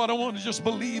just go. I don't want to just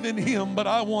believe in Him, but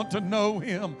I want to know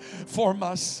Him for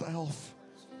myself.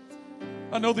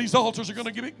 I know these altars are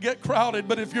going to get crowded,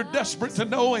 but if you're desperate to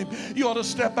know Him, you ought to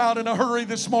step out in a hurry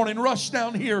this morning. Rush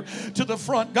down here to the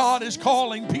front. God is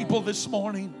calling people this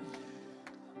morning.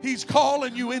 He's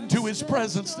calling you into His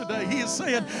presence today. He is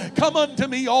saying, come unto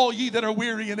me, all ye that are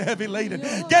weary and heavy laden.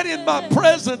 Get in my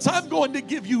presence. I'm going to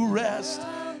give you rest.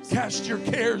 Cast your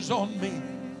cares on me.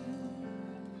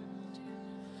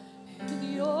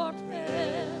 Your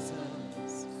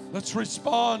presence. Let's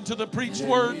respond to the preached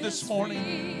word this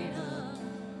morning.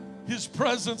 His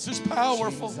presence is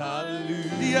powerful.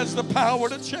 He has the power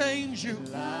to change you.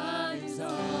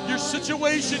 Your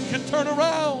situation can turn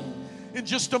around in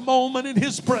just a moment in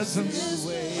His presence.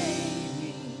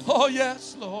 Oh,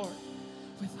 yes, Lord.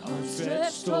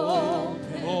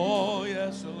 Oh,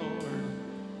 yes, Lord.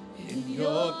 In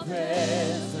your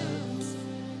presence,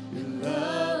 your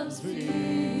love's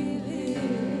breathing.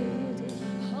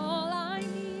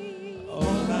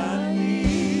 All I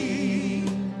need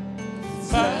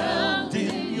found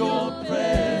in your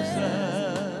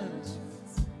presence.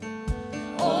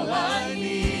 All I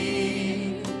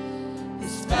need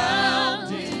is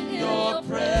found in your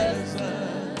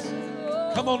presence.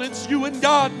 Come on, it's you and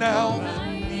God now. All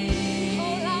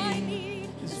I need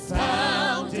is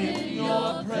found in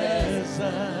your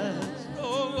presence.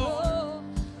 Oh, Lord.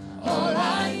 All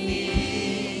I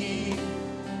need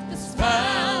is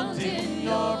found in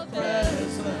your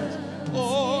presence.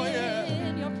 Oh, yeah.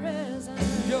 In your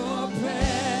presence. Your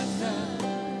presence.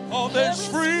 Oh, there's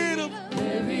freedom.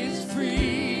 There is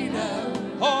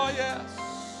freedom. Oh,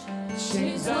 yes.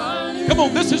 Chains are loose. Come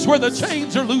on, this is where the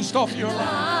chains are loosed off your life.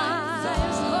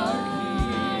 Lives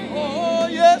are healed. Oh,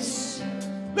 yes.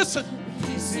 Listen,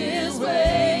 Peace is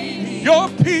waiting. your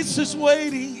peace is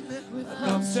waiting.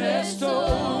 Arms stretched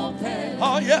open.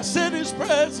 Oh, yes, in His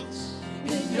presence.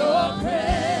 In your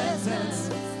presence,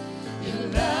 your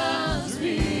love's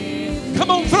breathing.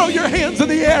 Come on, throw your hands in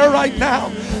the air right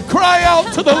now. Cry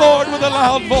out to the Lord with a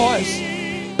loud voice.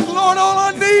 Lord, all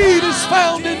I need is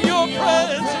found in your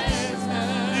presence.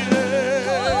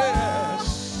 Yes.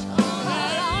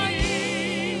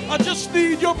 I just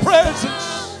need your presence.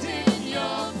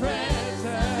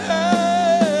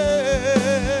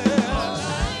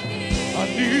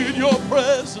 Your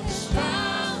presence.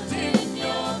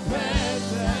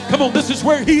 Come on, this is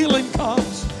where healing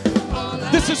comes.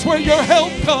 This is where your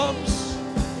help comes.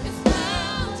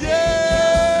 Yeah.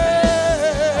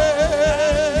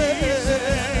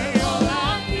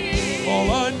 All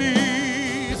I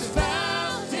need is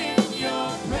found in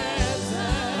your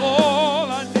presence. All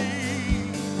I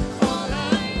need. All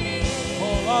I need.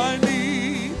 All I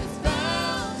need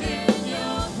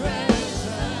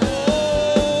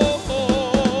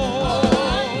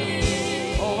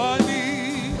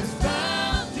is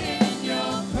found in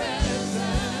your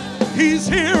presence. He's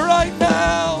here right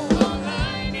now.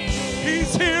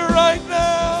 He's here right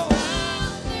now.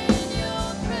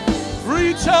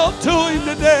 Reach out to him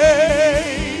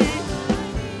today.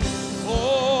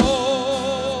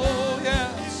 Oh,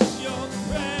 yes.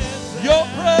 Your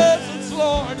presence,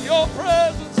 Lord. Your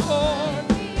presence, Lord.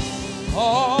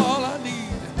 All I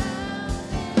need.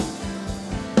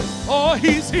 Oh,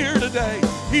 he's here today.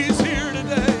 He's here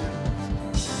today.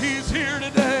 He's here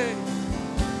today.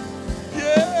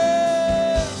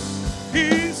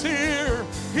 He's here.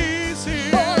 He's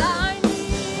here. All I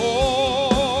need.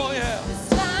 Oh, yeah. Is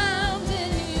found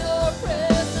in your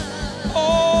presence.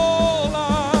 All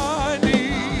I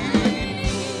need.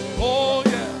 Oh,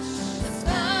 yes. Is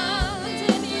found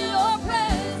in your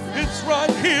presence. It's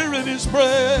right here in his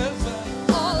presence.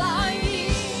 All I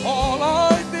need. All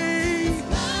I need. Is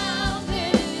found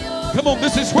in your Come on,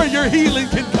 this is where your healing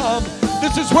can come.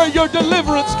 This is where your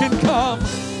deliverance can come.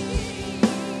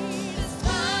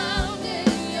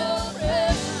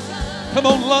 Come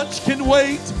on, lunch can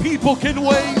wait. People can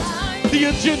wait. The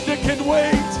agenda can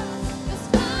wait.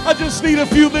 I just need a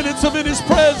few minutes of in his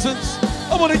presence.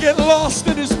 I want to get lost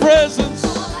in his presence.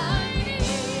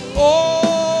 Oh.